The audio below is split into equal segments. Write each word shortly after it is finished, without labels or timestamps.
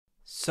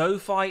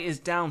SoFi is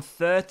down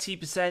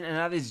 30%, and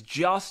that is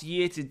just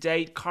year to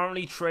date,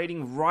 currently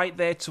trading right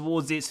there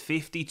towards its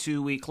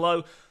 52-week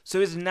low.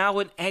 So it's now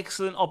an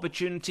excellent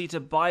opportunity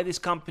to buy this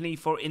company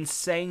for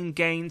insane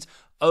gains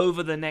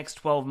over the next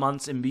 12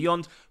 months and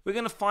beyond. We're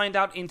going to find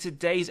out in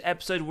today's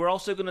episode. We're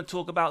also going to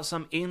talk about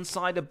some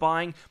insider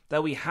buying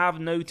that we have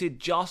noted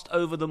just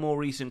over the more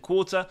recent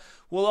quarter.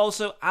 We'll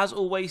also, as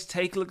always,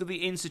 take a look at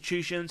the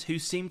institutions who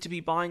seem to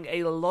be buying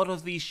a lot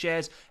of these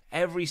shares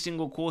every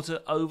single quarter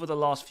over the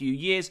last few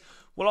years.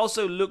 We'll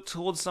also look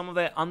towards some of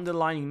their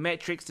underlying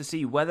metrics to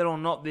see whether or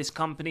not this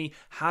company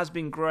has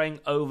been growing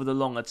over the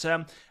longer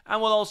term.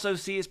 And we'll also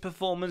see its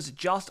performance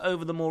just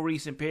over the more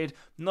recent period,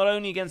 not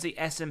only against the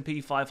S&P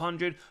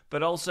 500,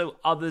 but also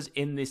others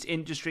in this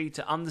industry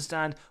to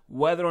understand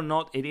whether or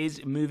not it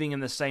is moving in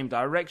the same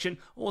direction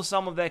or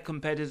some of their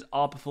competitors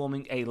are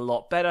performing a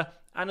lot better.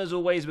 And as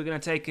always, we're going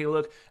to take a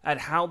look at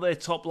how their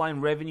top line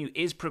revenue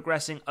is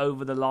progressing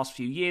over the last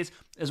few years,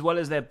 as well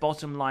as their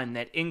bottom line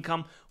net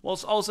income,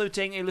 whilst also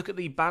taking a look at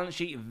the balance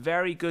sheet.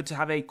 Very good to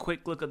have a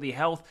quick look at the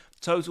health,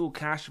 total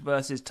cash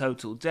versus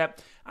total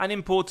debt. And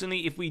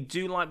importantly, if we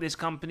do like this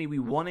company, we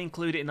want to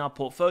include it in our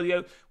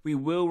portfolio. We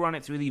will run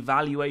it through the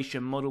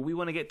valuation model. We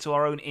want to get to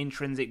our own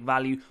intrinsic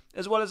value,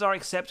 as well as our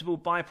acceptable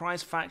buy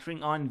price,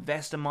 factoring our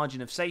investor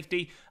margin of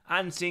safety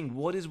and seeing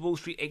what is Wall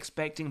Street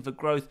expecting for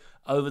growth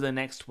over the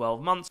next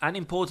 12 months. And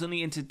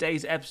importantly, in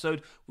today's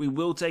episode, we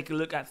will take a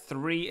look at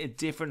 3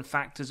 different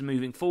factors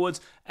moving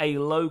forwards: a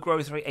low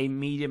growth rate, a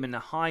medium, and a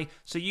high,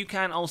 so you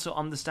can also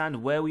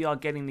understand where we are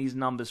getting these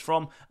numbers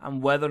from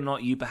and whether or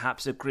not you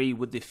perhaps agree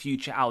with the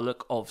future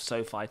outlook of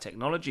SoFi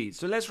Technologies.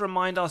 So let's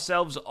remind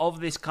ourselves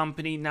of this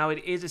company. Now,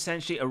 it is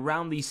essentially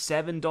around the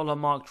 $7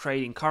 mark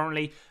trading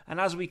currently,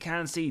 and as we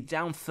can see,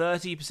 down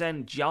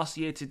 30% just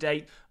year to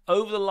date.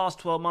 Over the last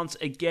 12 months,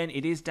 again,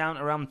 it is down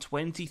around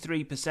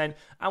 23%,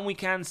 and we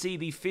can see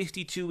the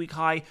 52-week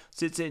high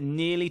sits at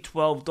nearly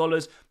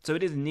 $12, so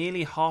it is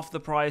nearly half the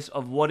price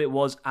of what it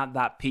was at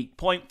that peak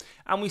point.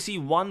 And we see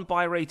one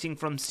buy rating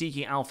from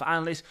Seeking Alpha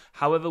Analyst.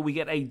 However, we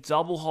get a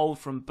double hold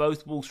from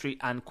both Wall Street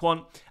and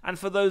Quant. And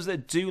for those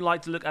that do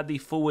like to look at the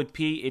forward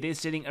PE, it is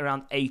sitting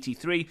around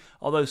 83,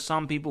 although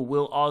some people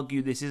will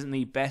argue this isn't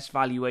the best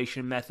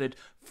valuation method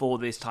for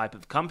this type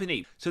of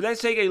company. So let's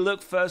take a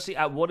look firstly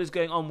at what is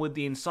going on with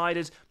the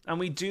insiders, and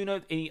we do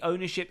note the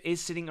ownership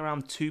is sitting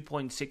around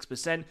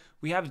 2.6%.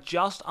 We have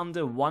just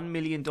under $1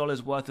 million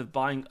worth of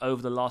buying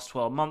over the last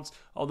 12 months,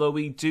 although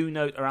we do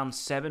note around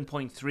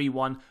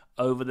 7.31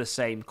 over the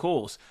same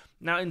course.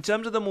 Now, in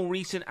terms of the more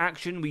recent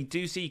action, we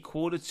do see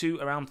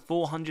Q2 around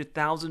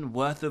 400,000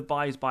 worth of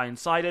buys by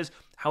insiders.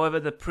 However,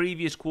 the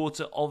previous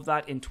quarter of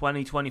that in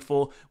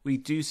 2024, we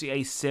do see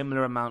a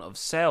similar amount of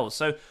sales.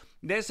 So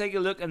let's take a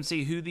look and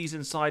see who these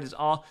insiders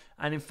are.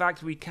 And in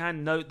fact, we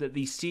can note that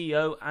the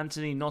CEO,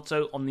 Anthony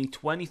Noto, on the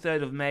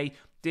 23rd of May,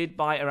 did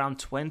buy around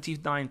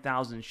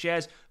 29,000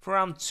 shares for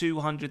around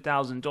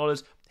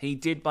 $200,000. He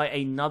did buy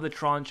another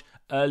tranche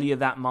earlier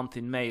that month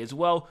in May as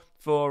well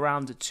for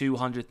around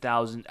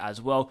 200,000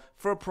 as well,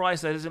 for a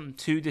price that isn't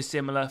too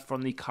dissimilar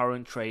from the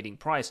current trading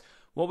price.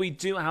 What we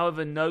do,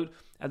 however, note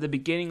at the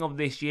beginning of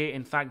this year,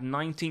 in fact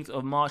 19th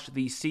of March,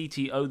 the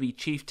CTO, the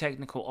Chief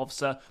Technical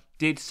Officer,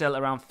 did sell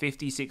around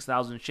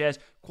 56,000 shares,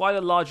 quite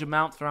a large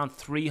amount for around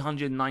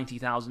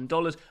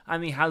 $390,000,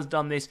 and he has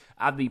done this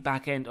at the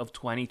back end of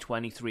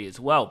 2023 as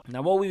well.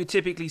 Now, what we would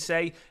typically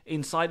say,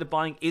 insider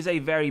buying is a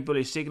very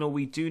bullish signal.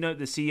 We do note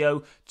the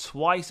CEO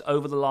twice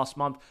over the last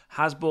month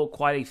has bought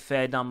quite a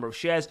fair number of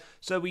shares,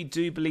 so we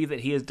do believe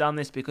that he has done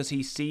this because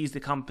he sees the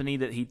company,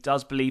 that he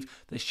does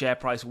believe the share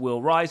price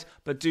will rise.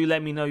 But do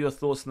let me know your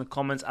thoughts in the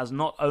comments, as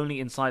not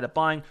only insider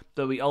buying,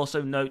 but we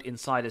also note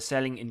insider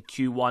selling in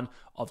Q1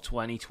 of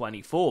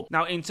 2024.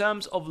 Now, in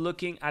terms of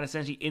looking at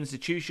essentially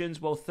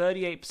institutions, well,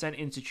 38%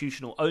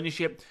 institutional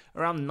ownership,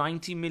 around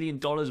 $90 million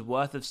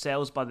worth of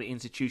sales by the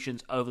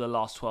institutions over the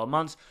last 12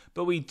 months.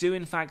 But we do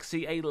in fact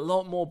see a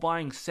lot more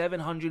buying,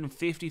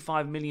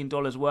 $755 million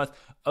worth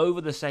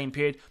over the same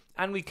period.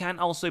 And we can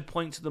also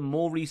point to the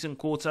more recent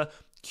quarter,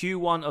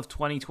 Q1 of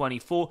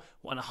 2024,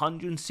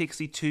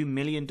 $162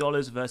 million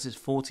versus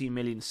 40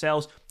 million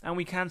sales. And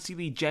we can see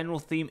the general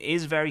theme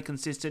is very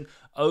consistent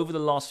over the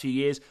last few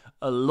years.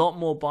 A lot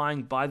more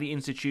buying by the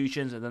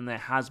institutions than there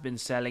has been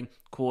selling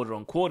quarter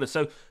on quarter.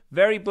 So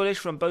very bullish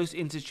from both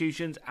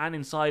institutions and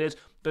insiders.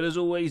 But as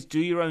always, do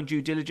your own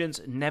due diligence.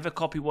 Never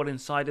copy what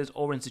insiders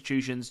or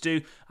institutions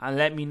do. And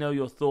let me know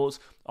your thoughts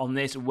on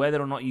this,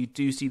 whether or not you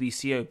do see the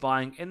CEO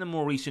buying in the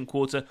more recent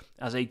quarter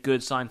as a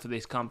good sign for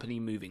this company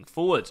moving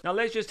forward. Now,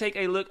 let's just take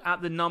a look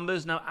at the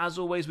numbers. Now, as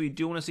always, we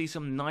do want to see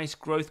some nice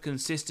growth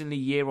consistently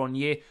year on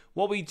year.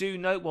 What we do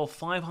note, well,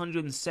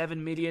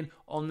 507 million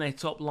on their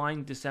top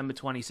line December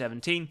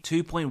 2017,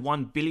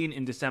 2.1 billion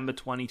in December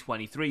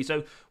 2023.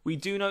 So we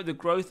do note the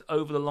growth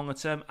over the longer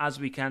term. As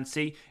we can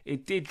see,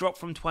 it did drop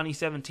from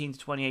 2017 to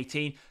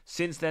 2018.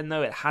 Since then,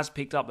 though, it has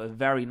picked up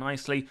very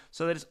nicely,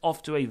 so that it's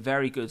off to a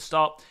very good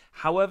start.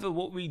 However,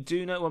 what we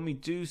do know when we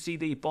do see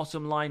the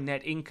bottom line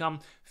net income,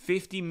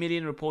 50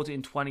 million reported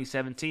in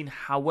 2017.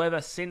 However,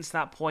 since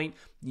that point,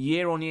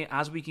 year on year,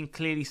 as we can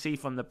clearly see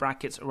from the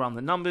brackets around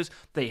the numbers,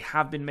 they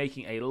have been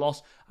making a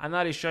loss, and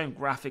that is shown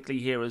graphically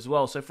here as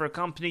well. So for a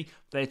company,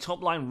 their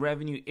top line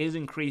revenue is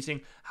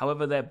increasing,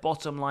 however their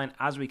bottom line,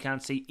 as we can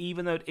see,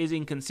 even though it is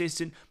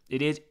inconsistent,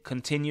 it is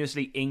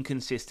continuously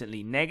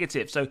inconsistently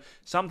negative. So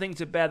something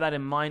to bear that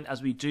in mind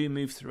as we do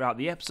move throughout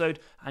the episode,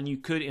 and you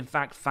could in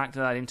fact factor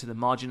that into the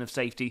margin of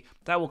safety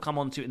that we'll come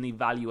on to in the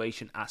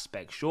valuation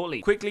aspect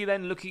shortly. Quickly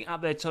then, looking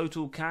at their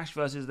total cash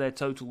versus their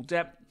total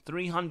debt,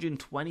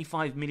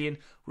 325 million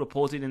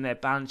reported in their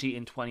balance sheet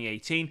in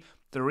 2018,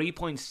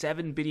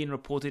 3.7 billion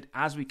reported,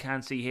 as we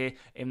can see here,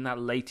 in that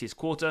latest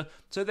quarter.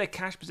 So their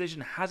cash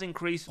position has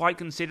increased quite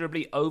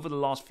considerably over the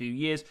last few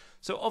years.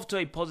 So off to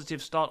a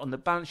positive start on the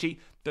balance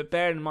sheet, but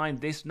bear in mind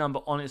this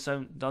number on its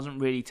own doesn't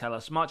really tell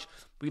us much.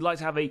 We'd like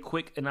to have a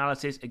quick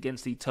analysis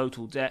against the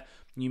total debt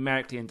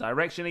numerically and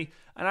directionally,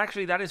 and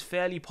actually that is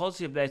fairly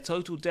positive. Their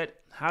total debt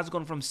has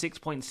gone from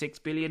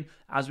 6.6 billion,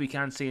 as we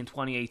can see in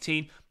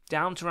 2018,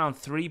 down to around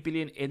 3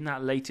 billion in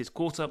that latest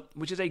quarter,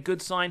 which is a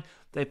good sign.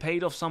 They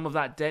paid off some of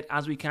that debt,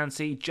 as we can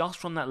see just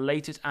from that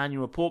latest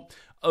annual report.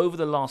 Over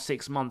the last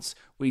 6 months,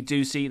 we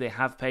do see they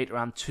have paid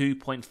around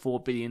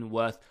 2.4 billion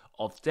worth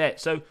of debt.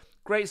 So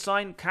great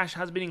sign. Cash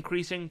has been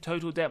increasing,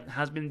 total debt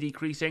has been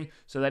decreasing,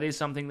 so that is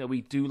something that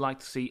we do like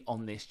to see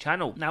on this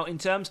channel. Now, in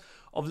terms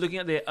of looking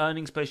at their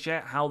earnings per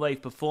share, how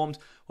they've performed,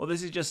 well,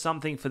 this is just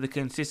something for the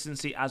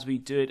consistency as we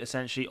do it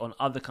essentially on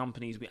other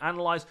companies we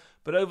analyze.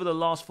 But over the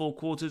last 4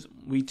 quarters,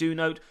 we do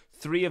note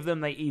 3 of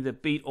them they either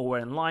beat or were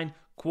in line.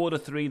 Quarter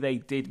 3 they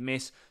did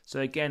miss. So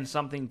again,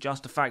 something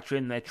just to factor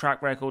in. Their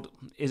track record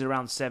is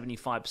around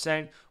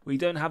 75%. We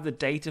don't have the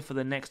data for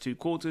the next 2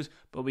 quarters,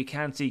 but we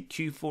can see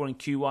Q4 and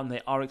Q1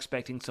 they are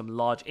expecting some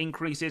large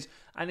increases.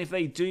 And if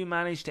they do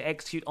manage to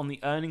execute on the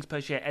earnings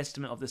per share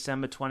estimate of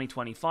December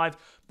 2025,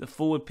 the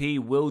forward P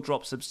will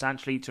drop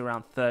substantially to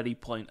around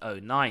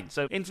 30.09.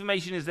 So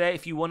information is there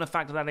if you want to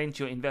factor that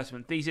into your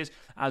investment thesis,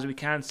 as we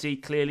can see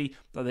clearly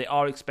that they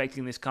are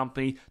expecting this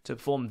company to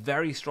perform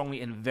very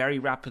strongly and very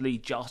rapidly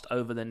just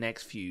over the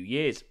next few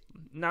years.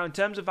 Now, in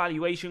terms of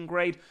valuation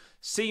grade,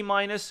 C-.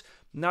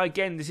 Now,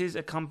 again, this is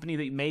a company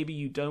that maybe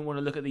you don't want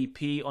to look at the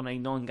P on a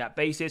non-GAAP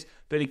basis,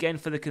 but again,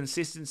 for the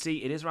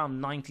consistency, it is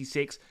around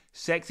 96.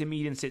 Sector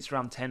median sits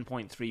around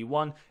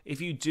 10.31.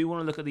 If you do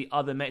want to look at the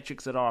other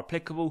metrics that are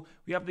applicable,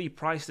 we have the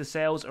price to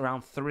sales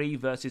around 3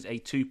 versus a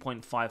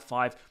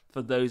 2.55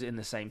 for those in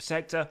the same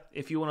sector.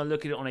 If you want to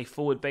look at it on a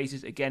forward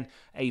basis, again,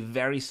 a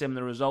very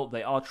similar result.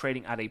 They are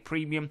trading at a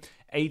premium,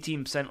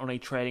 18% on a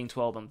trailing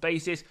 12-month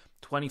basis,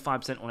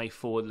 25% on a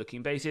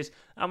forward-looking basis,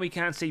 and we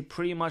can see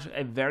pretty much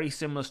a very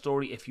similar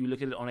story if you look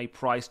at it on a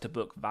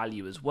price-to-book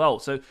value as well.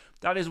 So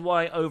that is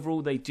why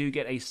overall they do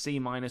get a C-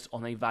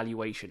 on a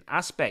valuation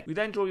aspect. We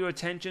then draw your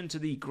attention to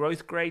the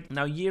growth grade.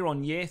 Now, year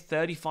on year,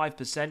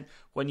 35%.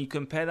 When you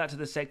compare that to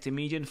the sector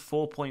median,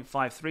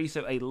 4.53,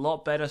 so a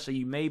lot better. So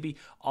you maybe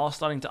are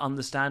starting to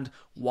understand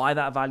why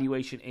that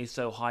valuation is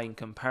so high in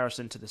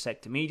comparison to the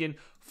sector median.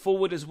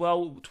 Forward as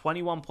well,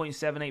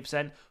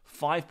 21.78%,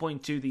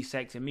 5.2 the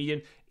sector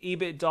median.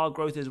 EBITDA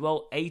growth as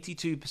well,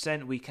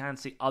 82%. We can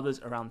see others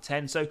around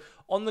 10. So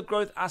on the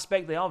growth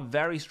aspect, they are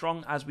very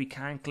strong, as we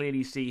can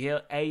clearly see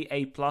here.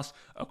 A+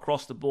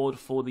 across the board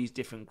for these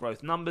different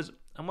growth numbers.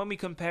 And when we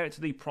compare it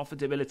to the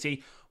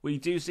profitability, we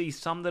do see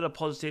some that are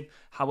positive,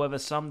 however,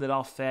 some that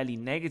are fairly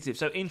negative.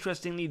 So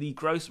interestingly, the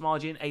gross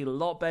margin, a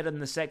lot better than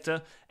the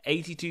sector,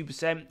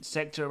 82%,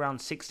 sector around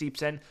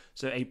 60%,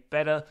 so a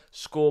better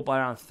score by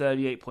around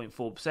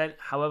 38.4%.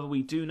 However,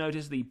 we do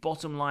notice the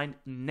bottom line,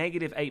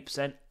 negative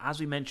 8%. As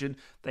we mentioned,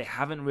 they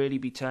haven't really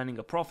been turning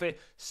a profit.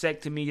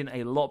 Sector median,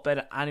 a lot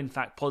better, and in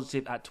fact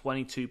positive at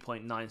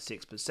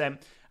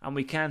 22.96%. And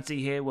we can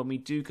see here when we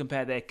do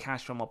compare their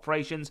cash from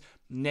operations,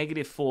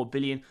 negative 4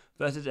 billion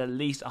versus at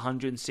least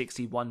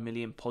 161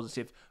 million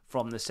positive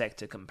from the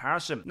sector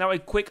comparison. Now, a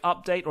quick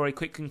update or a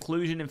quick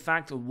conclusion. In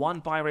fact, 1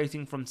 buy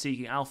rating from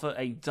Seeking Alpha,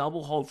 a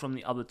double hold from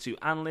the other 2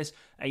 analysts,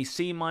 a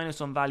C-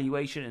 on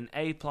valuation, and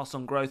A+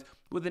 on growth,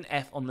 with an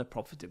F on the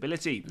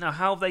profitability. Now,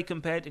 how have they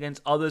compared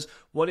against others?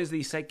 What is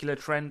the secular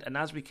trend? And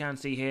as we can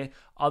see here,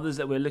 others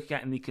that we're looking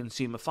at in the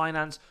consumer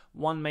finance,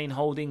 one main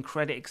holding,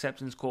 Credit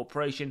Acceptance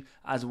Corporation,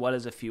 as well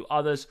as a few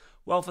others.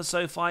 Well, for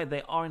SoFi,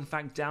 they are in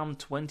fact down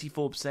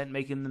 24%,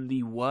 making them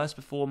the worst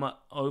performer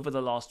over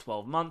the last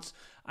 12 months.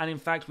 And in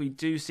fact, we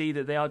do see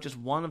that they are just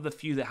one of the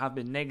few that have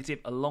been negative,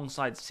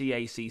 alongside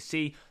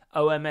CACC.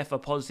 OMF are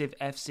positive,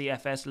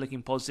 FCFS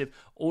looking positive,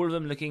 all of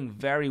them looking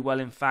very well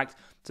in fact.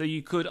 So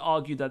you could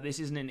argue that this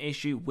isn't an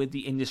issue with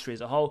the industry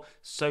as a whole.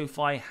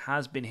 SoFi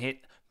has been hit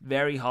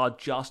very hard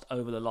just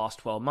over the last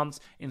 12 months.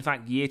 In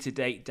fact, year to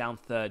date, down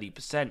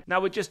 30%. Now,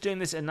 we're just doing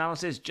this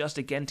analysis just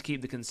again to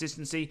keep the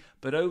consistency,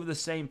 but over the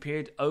same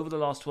period, over the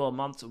last 12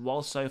 months,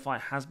 while SoFi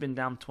has been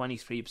down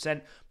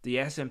 23%, the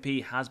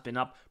S&P has been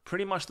up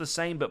pretty much the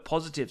same but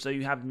positive. So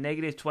you have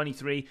negative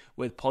 23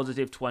 with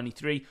positive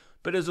 23.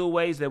 But as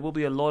always, there will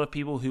be a lot of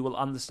people who will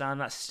understand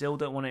that still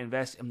don't want to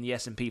invest in the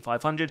S&P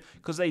 500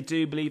 because they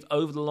do believe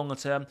over the longer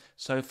term,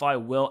 SoFi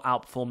will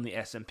outperform the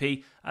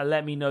S&P. And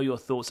let me know your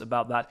thoughts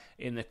about that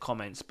in the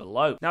comments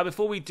below. Now,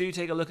 before we do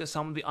take a look at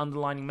some of the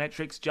underlying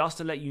metrics, just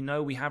to let you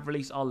know, we have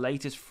released our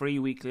latest free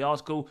weekly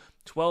article,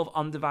 12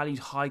 undervalued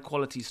high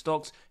quality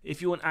stocks.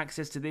 If you want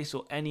access to this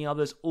or any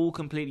others, all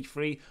completely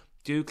free,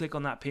 do click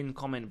on that pinned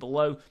comment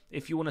below.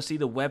 If you want to see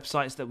the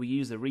websites that we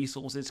use, the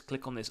resources,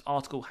 click on this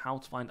article, how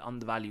to find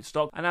undervalued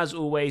stock. And as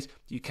always,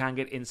 you can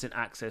get instant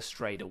access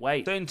straight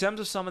away. So in terms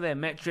of some of their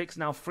metrics,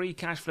 now free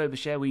cash flow per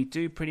share, we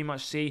do pretty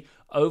much see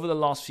over the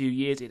last few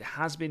years, it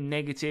has been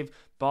negative,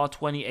 bar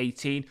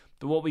 2018.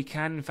 But what we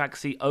can in fact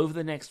see over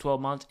the next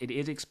 12 months, it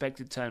is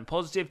expected to turn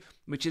positive,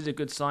 which is a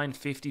good sign,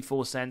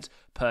 54 cents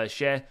per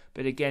share.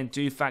 But again,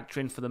 do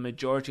factor in for the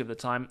majority of the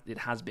time, it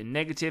has been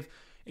negative.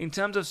 In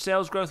terms of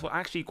sales growth, well,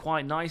 actually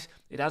quite nice.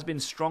 It has been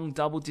strong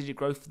double-digit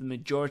growth for the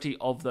majority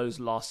of those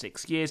last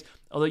 6 years,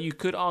 although you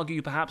could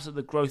argue perhaps that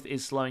the growth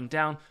is slowing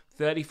down,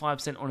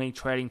 35% on a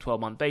trailing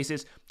 12-month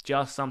basis,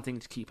 just something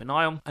to keep an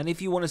eye on. And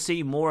if you want to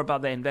see more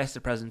about their investor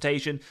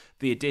presentation,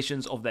 the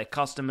additions of their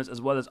customers,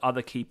 as well as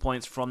other key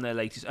points from their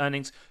latest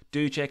earnings,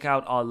 do check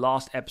out our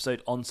last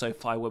episode on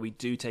SoFi where we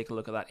do take a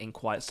look at that in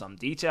quite some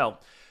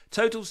detail.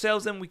 Total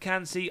sales then we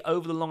can see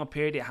over the longer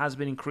period it has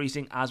been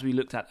increasing as we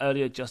looked at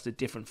earlier, just a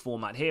different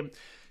format here.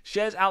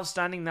 Shares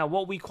outstanding, now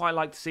what we quite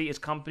like to see is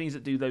companies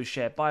that do those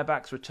share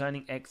buybacks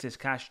returning excess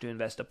cash to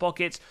investor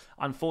pockets.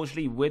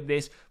 Unfortunately with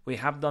this we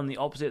have done the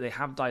opposite, they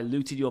have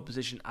diluted your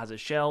position as a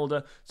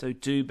shareholder, so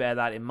do bear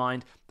that in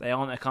mind. They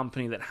aren't a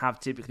company that have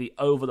typically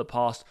over the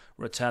past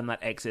returned that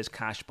excess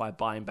cash by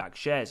buying back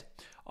shares.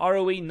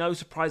 ROE, no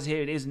surprise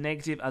here, it is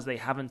negative as they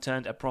haven't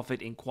turned a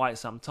profit in quite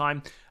some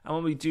time. And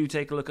when we do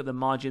take a look at the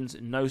margins,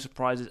 no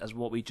surprises as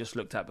what we just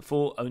looked at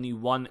before, only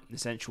one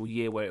essential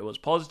year where it was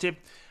positive.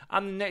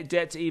 And the net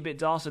debt to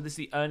EBITDA, so this is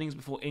the earnings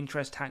before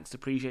interest, tax,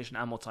 depreciation,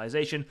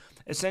 amortization,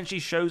 essentially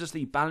shows us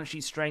the balance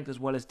sheet strength as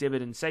well as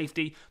dividend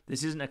safety.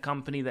 This isn't a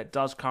company that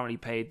does currently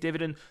pay a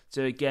dividend,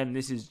 so again,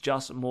 this is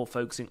just more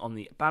focusing on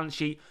the balance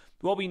sheet.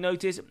 What we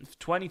notice,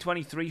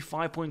 2023,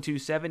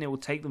 5.27, it will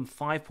take them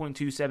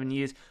 5.27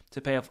 years to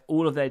pay off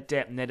all of their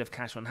debt net of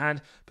cash on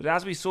hand. But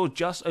as we saw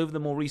just over the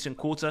more recent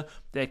quarter,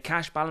 their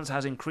cash balance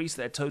has increased,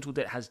 their total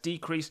debt has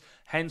decreased.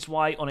 Hence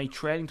why on a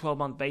trailing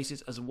 12-month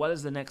basis, as well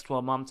as the next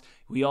 12 months,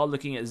 we are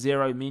looking at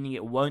zero, meaning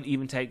it won't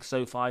even take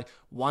SoFi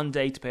 1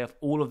 day to pay off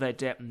all of their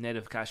debt net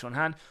of cash on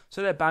hand.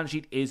 So their balance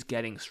sheet is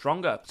getting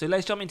stronger. So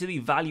let's jump into the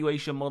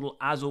valuation model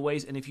as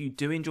always. And if you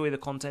do enjoy the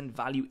content,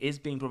 value is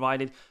being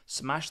provided,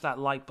 smash that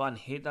like button,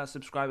 hit that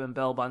subscribe and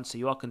bell button so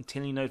you are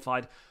continually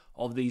notified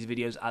of these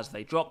videos as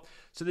they drop.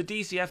 So the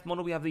DCF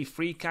model, we have the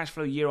free cash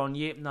flow year on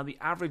year. Now the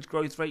average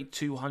growth rate,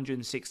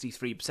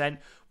 263%.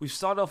 We've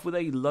started off with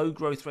a low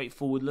growth rate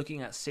forward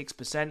looking at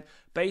 6%.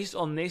 Based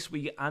on this,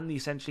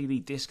 essentially the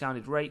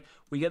discounted rate,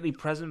 we get the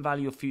present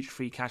value of future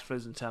free cash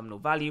flows and terminal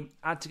value,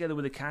 add together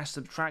with the cash,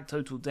 subtract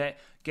total debt,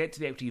 get to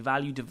the equity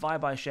value,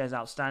 divide by shares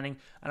outstanding,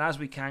 and as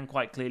we can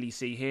quite clearly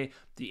see here,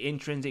 the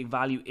intrinsic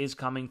value is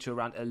coming to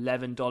around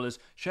 $11,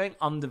 showing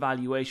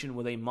undervaluation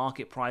with a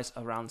market price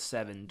around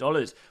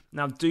 $7.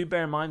 Now do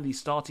bear in mind the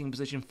starting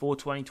position for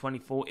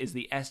 2024 is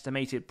the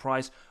estimated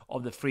price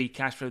of the free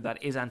cash flow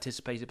that is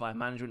anticipated by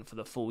management for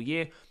the full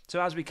year.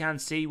 So as we can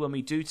see, when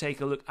we do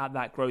take a look at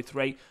that growth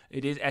rate,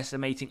 it is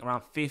estimating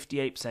around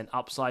 58%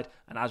 upside,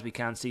 and as we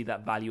can see,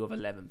 that value of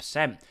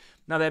 11%.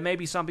 Now, there may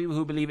be some people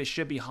who believe it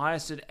should be higher,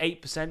 so at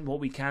 8%, what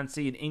we can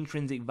see an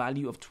intrinsic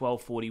value of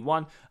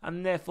 1241,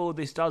 and therefore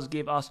this does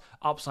give us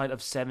upside of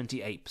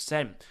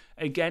 78%.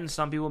 Again,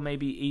 some people may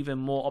be even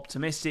more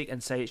optimistic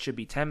and say it should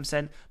be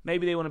 10%.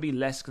 Maybe they want to be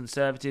less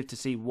conservative to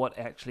see what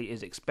actually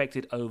is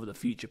expected over the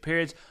future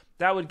periods.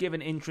 That would give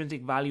an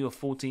intrinsic value of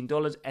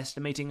 $14,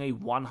 estimating a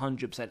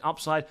 100%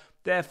 upside,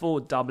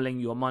 therefore doubling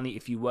your money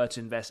if you were to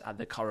invest at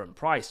the current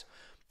price.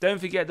 Don't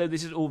forget though,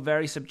 this is all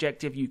very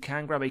subjective. You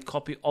can grab a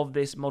copy of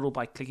this model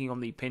by clicking on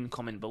the pinned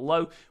comment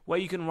below, where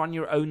you can run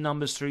your own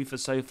numbers through for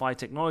SoFi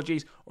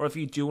Technologies, or if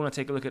you do want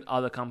to take a look at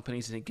other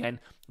companies and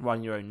again,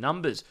 run your own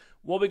numbers.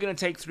 What we're going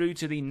to take through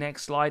to the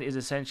next slide is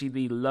essentially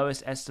the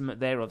lowest estimate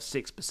there of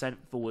 6%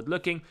 forward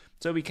looking,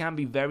 so we can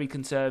be very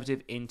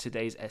conservative in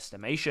today's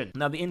estimation.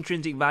 Now the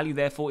intrinsic value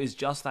therefore is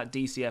just that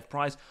DCF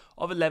price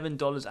of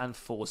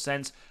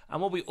 $11.04,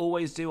 and what we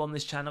always do on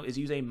this channel is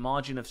use a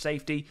margin of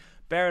safety.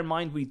 Bear in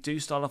mind, we do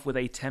start off with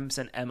a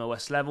 10%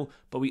 MOS level,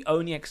 but we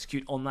only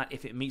execute on that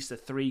if it meets the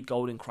 3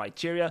 golden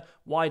criteria: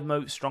 wide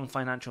moat, strong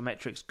financial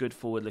metrics, good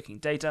forward-looking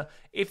data.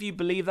 If you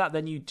believe that,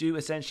 then you do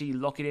essentially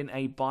lock it in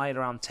a buy at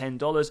around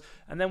 $10,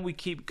 and then we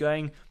keep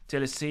going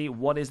to see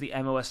what is the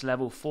MOS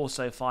level for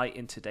SoFi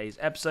in today's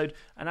episode.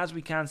 And as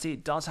we can see,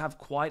 it does have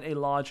quite a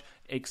large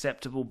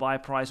acceptable buy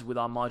price with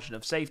our margin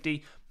of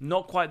safety.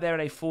 Not quite there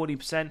at a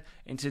 40%.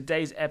 In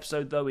today's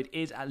episode, though, it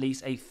is at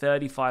least a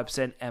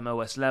 35%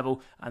 MOS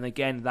level. And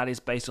again, that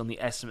is based on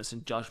the estimates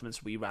and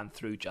judgments we ran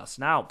through just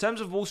now. In terms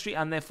of Wall Street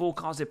and their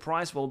forecasted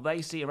price, well,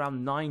 they see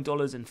around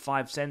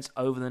 $9.05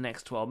 over the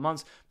next 12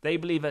 months. They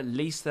believe at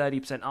least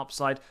 30%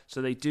 upside,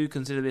 so they do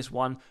consider this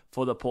one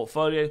for the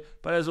portfolio.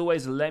 But as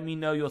always, let me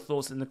know your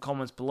thoughts in the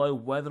comments below,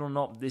 whether or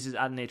not this is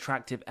at an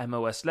attractive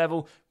MOS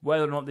level,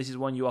 whether or not this is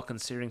one you are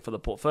considering for the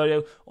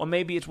portfolio, or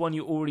maybe it's one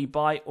you already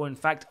buy, or in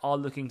fact are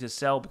looking to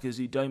sell because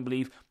you don't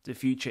believe the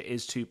future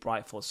is too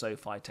bright for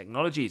SoFi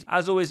Technologies.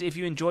 As always, if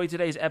you enjoyed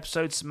today's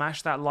episode,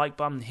 smash that like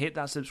button, hit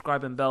that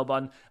subscribe and bell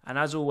button, and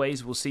as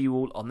always, we'll see you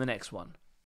all on the next one.